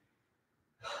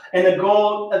 And the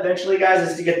goal eventually, guys,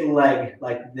 is to get the leg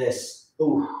like this.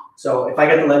 Ooh. So if I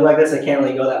get the leg like this, I can't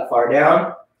really go that far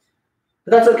down.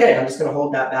 But that's okay. I'm just going to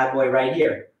hold that bad boy right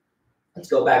here. Let's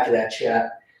go back to that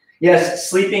chat. Yes,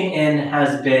 sleeping in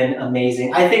has been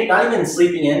amazing. I think not even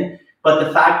sleeping in, but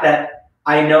the fact that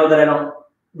I know that I don't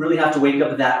really have to wake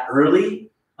up that early.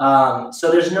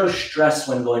 So there's no stress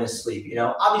when going to sleep.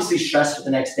 Obviously stressed for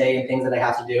the next day and things that I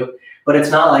have to do. But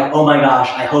it's not like, oh my gosh,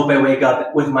 I hope I wake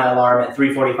up with my alarm at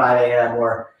 3:45 a.m.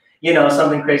 or,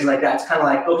 something crazy like that. It's kind of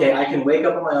like, okay, I can wake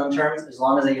up on my own terms as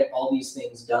long as I get all these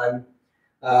things done.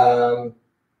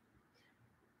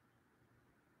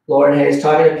 Lauren Hayes,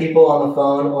 talking to people on the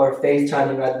phone or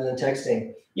FaceTiming rather than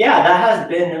texting. Yeah, that has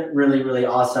been really, really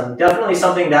awesome. Definitely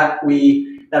something that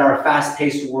our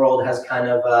fast-paced world has kind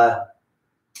of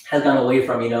has gone away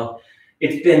from.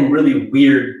 It's been really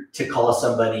weird to call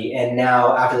somebody, and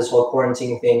now after this whole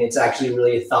quarantine thing, it's actually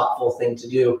really a thoughtful thing to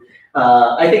do.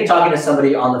 I think talking to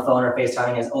somebody on the phone or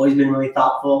FaceTiming has always been really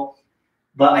thoughtful,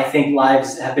 but I think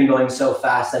lives have been going so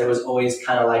fast that it was always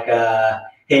kind of like a,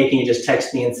 hey, can you just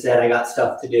text me instead? I got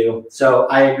stuff to do. So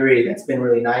I agree. That's been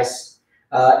really nice.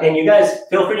 And you guys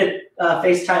feel free to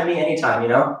FaceTime me anytime, you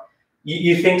know?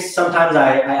 You think sometimes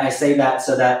I say that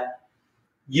so that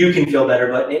you can feel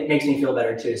better, but it makes me feel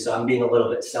better too. So I'm being a little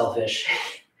bit selfish,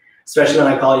 especially when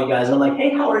I call you guys and I'm like,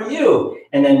 hey, how are you?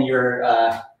 And then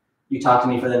you talk to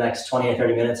me for the next 20 or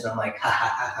 30 minutes and I'm like, ha,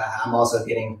 ha, ha, ha. I'm also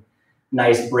getting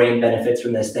nice brain benefits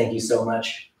from this. Thank you so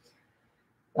much.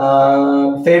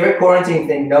 Favorite quarantine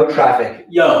thing, no traffic.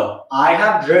 Yo, I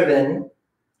have driven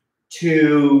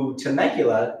to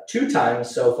Temecula 2 times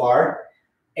so far,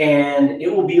 and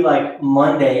it will be like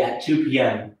Monday at 2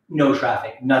 p.m. No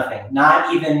traffic, nothing.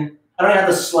 Not even, I don't have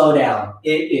to slow down.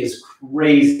 It is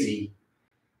crazy.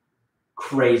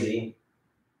 Crazy.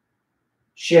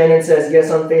 Shannon says,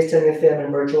 yes, on FaceTime with him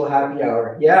and virtual happy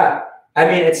hour. Yeah. I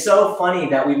mean, it's so funny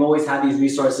that we've always had these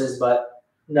resources, but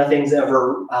nothing's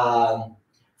ever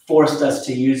forced us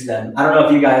to use them. I don't know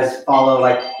if you guys follow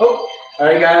all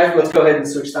right, guys, let's go ahead and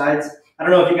switch sides. I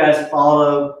don't know if you guys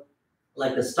follow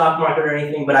like the stock market or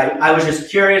anything, but I was just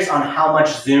curious on how much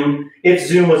if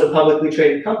Zoom was a publicly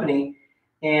traded company,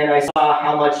 and I saw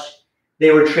how much they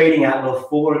were trading at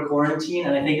before quarantine,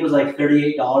 and I think it was like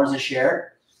 $38 a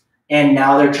share. And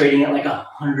now they're trading at like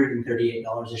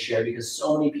 $138 a share because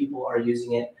so many people are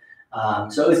using it.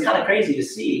 So it was kind of crazy to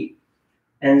see.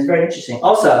 And it's very interesting.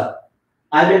 Also,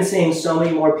 I've been seeing so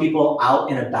many more people out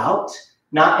and about,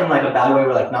 not in like a bad way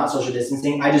where like not social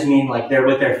distancing. I just mean like they're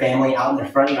with their family out in their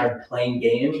front yard playing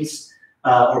games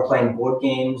or playing board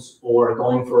games or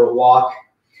going for a walk.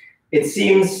 It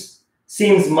seems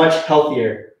much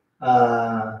healthier.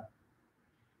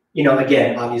 You know,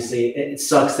 again, obviously it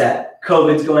sucks that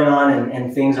COVID's going on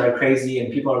and things are crazy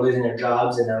and people are losing their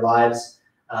jobs and their lives.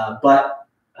 But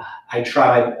I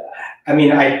try, I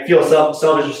mean, I feel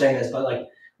selfish for saying this, but like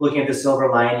looking at the silver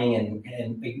lining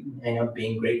and you know,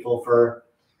 being grateful for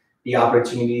the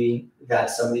opportunity that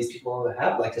some of these people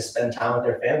have, like to spend time with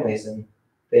their families and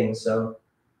things. So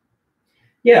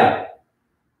yeah,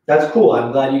 that's cool.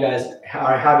 I'm glad you guys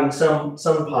are having some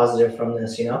positive from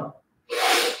this, you know?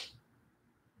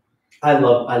 I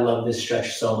love this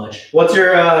stretch so much. What's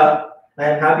your, I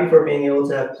am happy for being able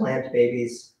to have plant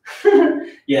babies.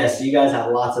 Yes, you guys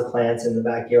have lots of plants in the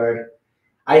backyard.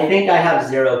 I think I have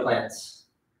 0 plants.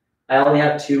 I only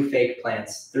have 2 fake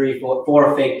plants,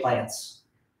 4 fake plants.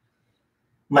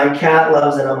 My cat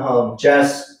loves it, I'm home.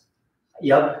 Jess,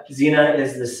 yep, Zena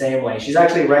is the same way. She's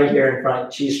actually right here in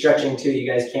front. She's stretching too.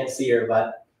 You guys can't see her,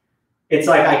 but it's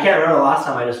like, I can't remember the last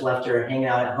time I just left her hanging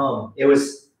out at home.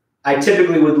 I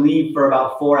typically would leave for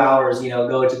about 4 hours, you know,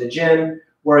 go to the gym,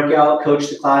 work out, coach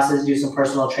the classes, do some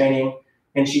personal training,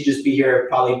 and she'd just be here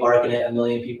probably barking at a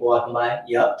million people walking by.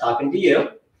 Yep, talking to you.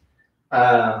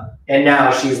 And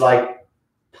now she's like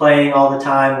playing all the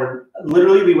time.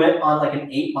 We went on like an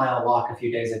 8-mile walk a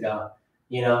few days ago.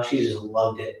 You know, she just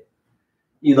loved it.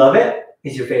 You love it?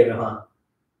 It's your favorite, huh?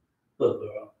 Good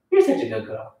girl. You're such a good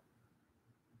girl.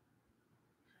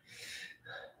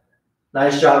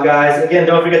 Nice job, guys. Again,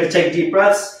 don't forget to take deep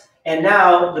breaths. And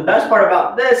now the best part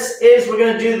about this is we're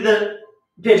going to do the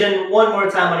pigeon one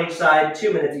more time on each side,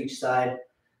 2 minutes each side.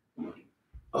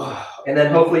 And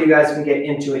then hopefully you guys can get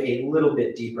into it a little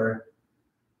bit deeper.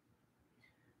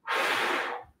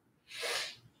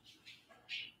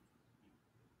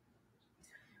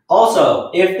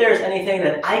 Also, if there's anything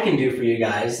that I can do for you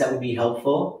guys that would be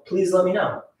helpful, please let me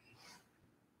know.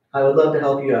 I would love to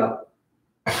help you out.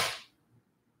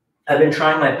 I've been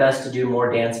trying my best to do more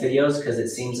dance videos because it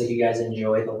seems like you guys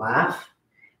enjoy the laugh.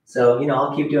 So, you know,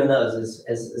 I'll keep doing those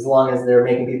as long as they're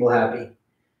making people happy.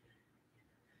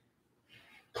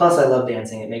 Plus, I love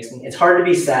dancing. It's hard to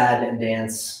be sad and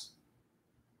dance.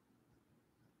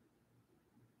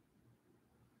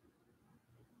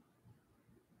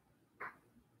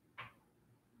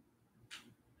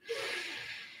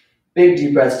 Big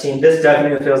deep breaths, team. This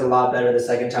definitely feels a lot better the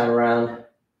second time around.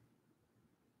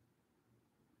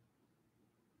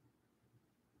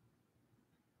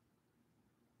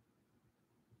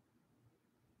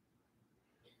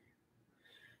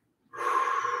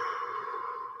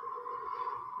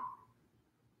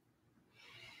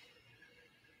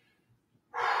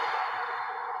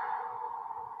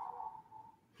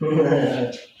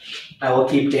 I will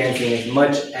keep dancing as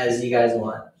much as you guys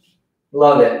want.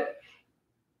 Love it.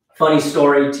 Funny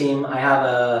story, team. I have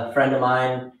a friend of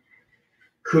mine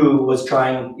who was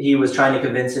trying to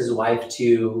convince his wife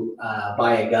to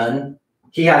buy a gun.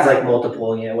 He has like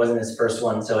multiple, you know, it wasn't his first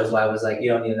one. So his wife was like, you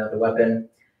don't need another weapon.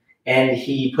 and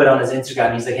he put on his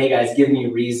Instagram, he's like, hey guys, give me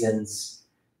reasons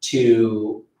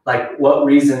to, like, what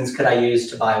reasons could I use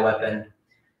to buy a weapon?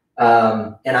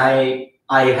 And I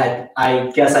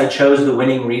guess I chose the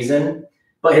winning reason,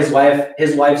 but his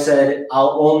wife said,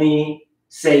 I'll only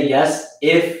say yes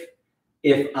if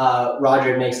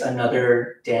Roger makes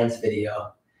another dance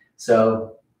video.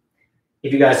 So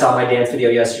if you guys saw my dance video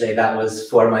yesterday, that was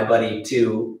for my buddy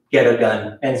to get a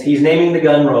gun, and he's naming the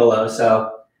gun Rolo.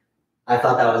 So I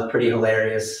thought that was pretty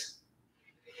hilarious.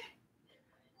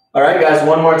 All right, guys,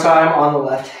 one more time on the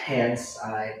left-hand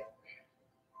side.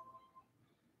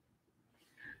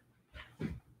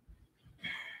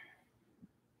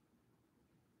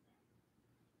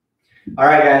 All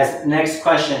right, guys, next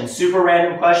question. Super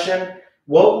random question.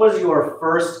 What was your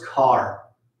first car?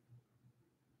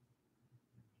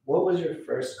 What was your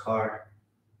first car?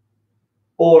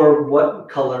 Or what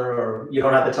color, or you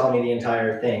don't have to tell me the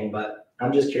entire thing, but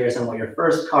I'm just curious on what your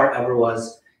first car ever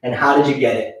was and how did you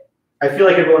get it? I feel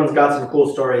like everyone's got some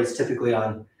cool stories typically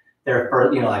on their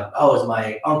first, you know, like, oh, it's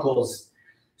my uncle's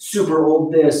super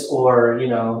old this, or, you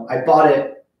know, I bought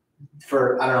it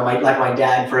for, I don't know, like my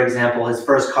dad, for example, his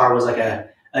first car was like a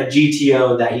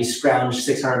GTO that he scrounged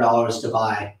 $600 to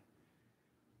buy.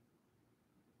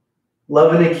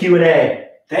 Loving the Q&A.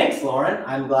 Thanks, Lauren.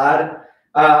 I'm glad.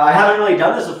 I haven't really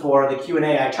done this before, the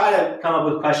Q&A. I try to come up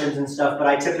with questions and stuff, but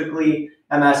I typically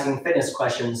am asking fitness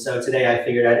questions. So today I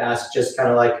figured I'd ask just kind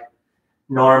of like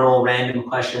normal, random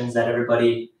questions that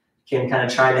everybody can kind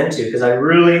of chime into, because I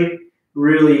really,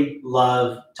 really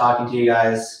love talking to you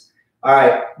guys. All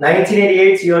right,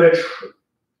 1988 Toyota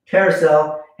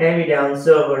Carousel, hand-me-down,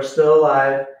 silver, still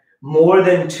alive, more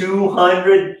than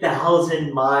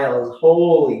 200,000 miles.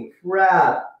 Holy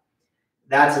crap.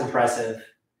 That's impressive.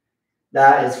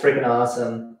 That is freaking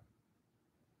awesome.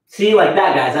 See, like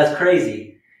that, guys, that's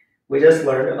crazy. We just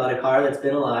learned about a car that's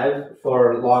been alive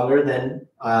for longer than,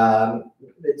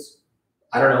 it's,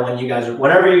 I don't know when you guys are,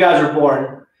 whenever you guys were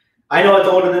born. I know it's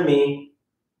older than me.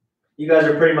 You guys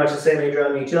are pretty much the same age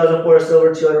around me. 2004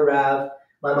 silver Toyota RAV.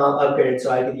 My mom upgraded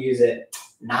so I could use it.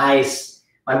 Nice.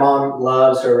 My mom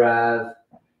loves her RAV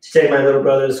to take my little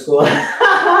brother to school.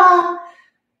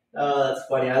 Oh, that's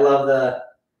funny. I love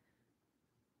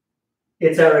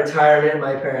it's at retirement at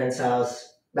my parents'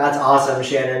 house. That's awesome,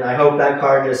 Shannon. I hope that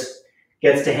car just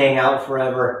gets to hang out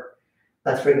forever.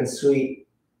 That's freaking sweet.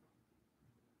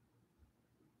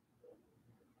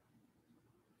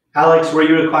 Alex, were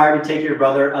you required to take your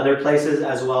brother other places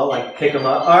as well, like pick him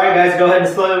up? All right, guys, go ahead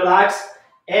and slowly relax.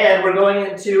 And we're going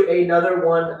into another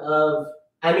one of,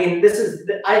 I mean, this is,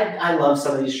 I love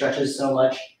some of these stretches so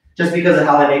much just because of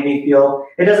how they make me feel.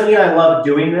 It doesn't mean I love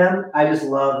doing them. I just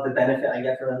love the benefit I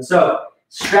get from them. So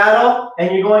straddle,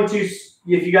 and you're going to,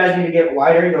 if you guys need to get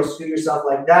wider, you'll scoot yourself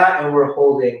like that, and we're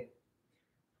holding.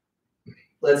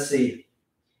 Let's see.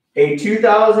 A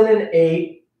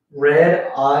 2008 red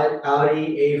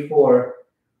Audi A4,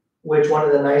 which one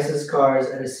of the nicest cars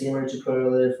at a SEMA to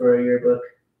for a yearbook.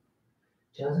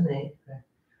 2008.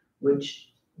 Which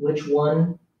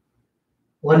one?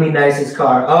 Won me nicest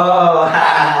car. Oh,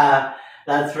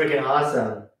 that's freaking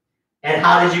awesome. And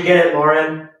how did you get it,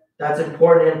 Lauren? That's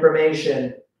important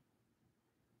information.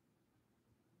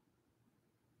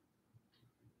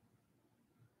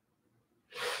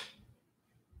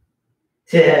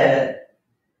 Yeah,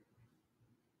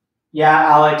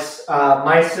 Alex.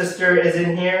 My sister is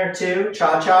in here too,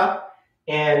 Cha-Cha,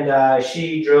 and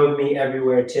she drove me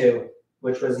everywhere too,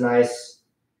 which was nice.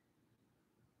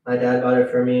 My dad bought it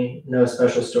for me. No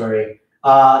special story.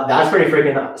 That's pretty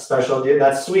freaking special, dude.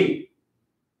 That's sweet.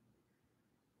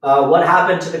 What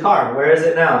happened to the car? Where is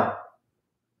it now?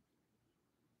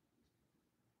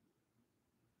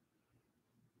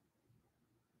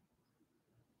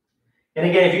 And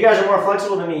again, if you guys are more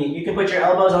flexible than me, you can put your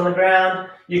elbows on the ground.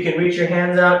 You can reach your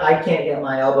hands out. I can't get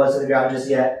my elbows to the ground just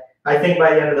yet. I think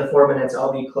by the end of the 4 minutes,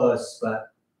 I'll be close.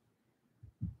 But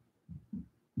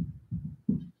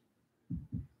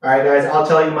all right, guys, I'll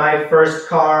tell you my first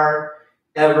car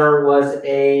ever was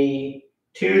a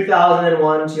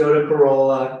 2001 Toyota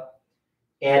Corolla,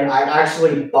 and I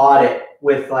actually bought it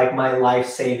with like my life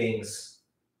savings.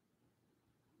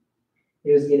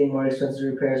 It was getting more expensive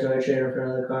to repair, so I traded it for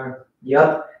another car.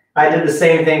 Yep, I did the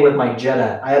same thing with my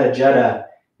Jetta. I had a Jetta,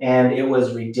 and it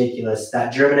was ridiculous.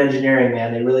 That German engineering,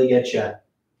 man, they really get you.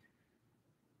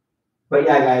 But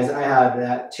yeah, guys, I have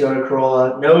that Toyota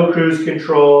Corolla. No cruise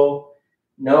control,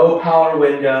 no power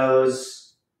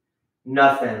windows,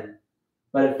 nothing.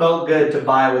 But it felt good to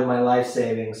buy with my life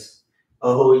savings.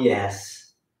 Oh,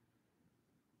 yes.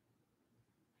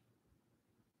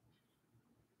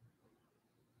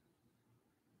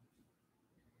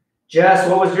 Jess,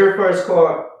 what was your first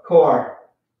core?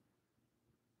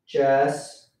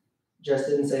 Jess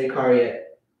didn't say car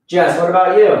yet. Jess, what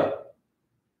about you?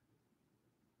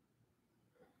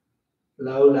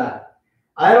 Lola.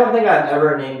 I don't think I've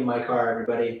ever named my car,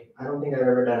 everybody. I don't think I've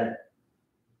ever done it.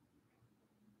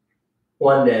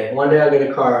 One day I'll get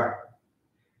a car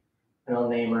and I'll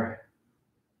name her.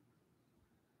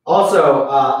 Also,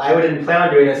 I didn't plan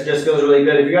on doing this. It just feels really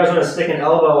good. If you guys want to stick an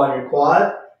elbow on your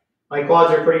quad, my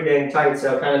quads are pretty dang tight,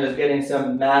 so kind of just getting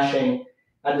some mashing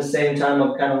at the same time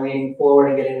of kind of leaning forward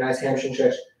and getting a nice hamstring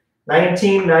stretch.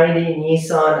 1990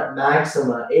 Nissan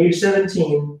Maxima, age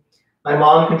 17. My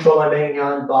mom controlled my bank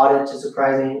account and bought it to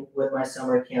surprise me with my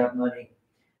summer camp money.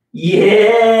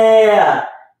 Yeah!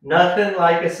 Nothing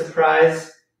like a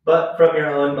surprise, but from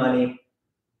your own money.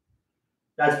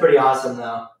 That's pretty awesome,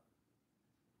 though.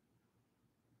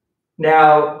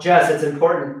 Now, Jess, it's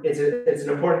important. It's an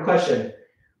important question.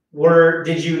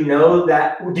 Did you know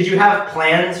that? Did you have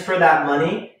plans for that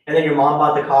money, and then your mom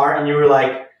bought the car, and you were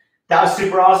like, "That was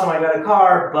super awesome. I got a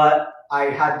car, but I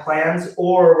had plans,"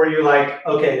 or were you like,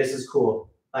 "Okay, this is cool,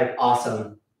 like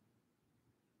awesome"?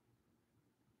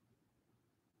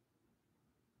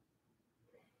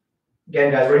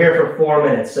 Again, guys, we're here for 4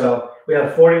 minutes, so we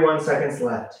have 41 seconds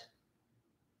left.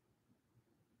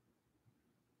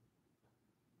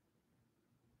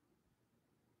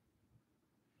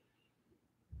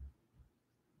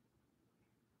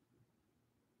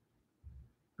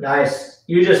 Nice.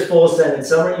 You just full sent at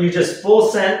summer. You just full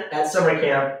sent at summer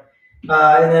camp,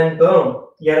 and then boom,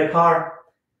 you had a car.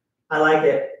 I like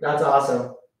it. That's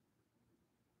awesome.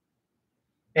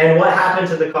 And what happened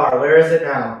to the car? Where is it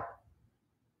now?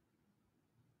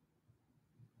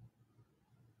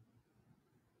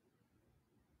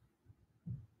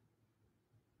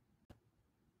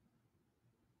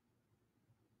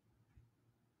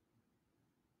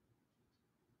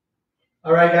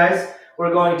 All right, guys,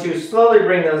 we're going to slowly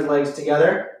bring those legs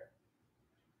together.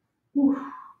 Whew.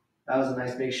 That was a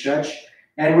nice big stretch.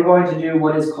 And we're going to do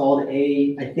what is called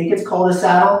I think it's called a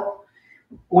saddle,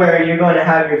 where you're going to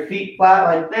have your feet flat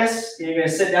like this, and you're going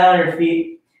to sit down on your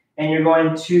feet, and you're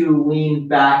going to lean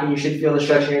back, and you should feel the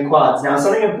stretch in your quads. Now,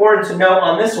 something important to note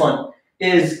on this one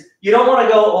is you don't want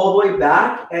to go all the way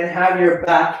back and have your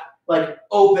back like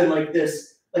open like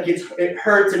this, like it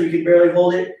hurts and you can barely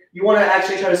hold it. You want to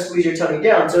actually try to squeeze your tummy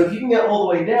down. So if you can get all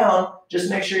the way down, just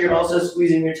make sure you're also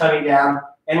squeezing your tummy down.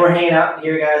 And we're hanging out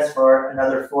here, guys, for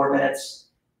another 4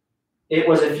 minutes. It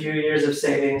was a few years of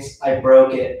savings. I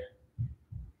broke it.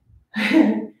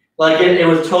 Like it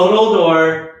was total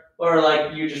door, or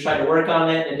like you just tried to work on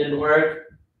it and it didn't work.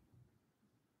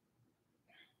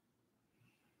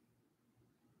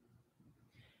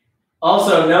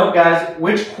 Also, note, guys,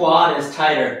 which quad is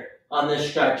tighter on this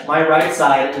stretch? My right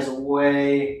side is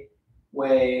way,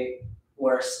 way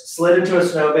worse. Slid into a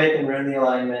snowbank and ruined the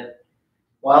alignment.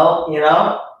 Well, you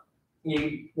know,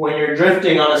 when you're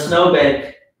drifting on a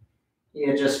snowbank,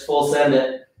 you just full send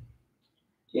it.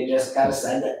 You just gotta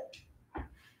send it.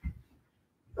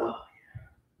 Oh, yeah.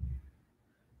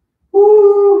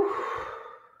 Woo!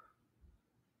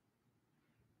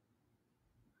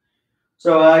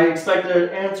 So I expect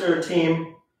to answer,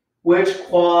 team, which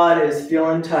quad is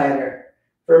feeling tighter?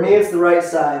 For me, it's the right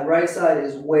side. Right side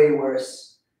is way worse.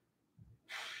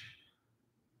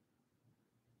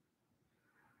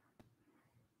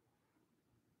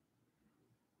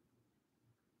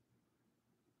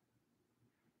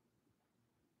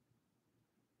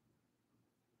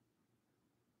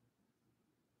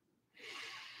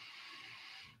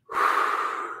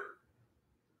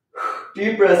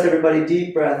 Deep breaths, everybody,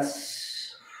 deep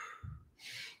breaths.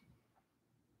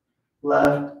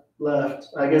 Left, left.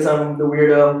 I guess I'm the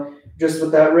weirdo, just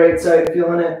with that right side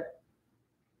feeling it.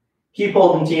 Keep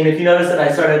holding, team. If you notice that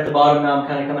I started at the bottom, now I'm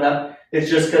kind of coming up, it's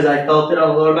just because I felt it on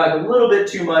the lower back a little bit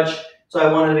too much, so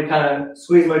I wanted to kind of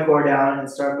squeeze my core down and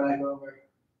start back over.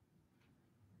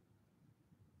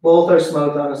 Both are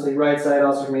smoked, honestly. Right side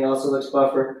also for me also looks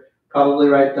buffer. Probably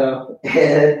right, though.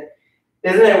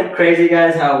 Isn't it crazy,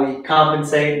 guys, how we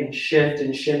compensate and shift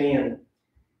and shimmy, and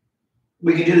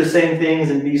we can do the same things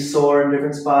and be sore in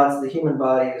different spots? The human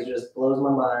body is just blows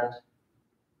my mind.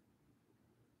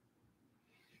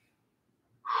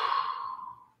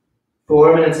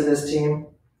 Four minutes of this, team.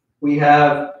 We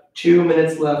have 2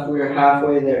 minutes left. We are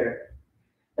halfway there.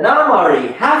 And I'm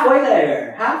already halfway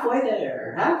there, halfway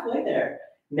there, halfway there.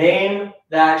 Name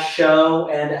that show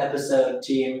and episode,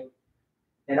 team.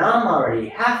 And I'm already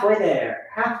halfway there,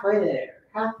 halfway there,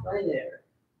 halfway there.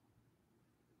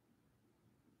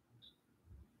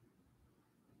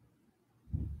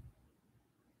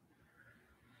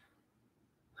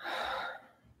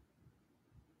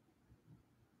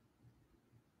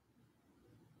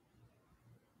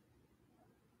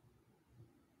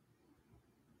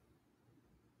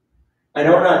 I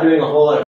know we're not doing a whole lot of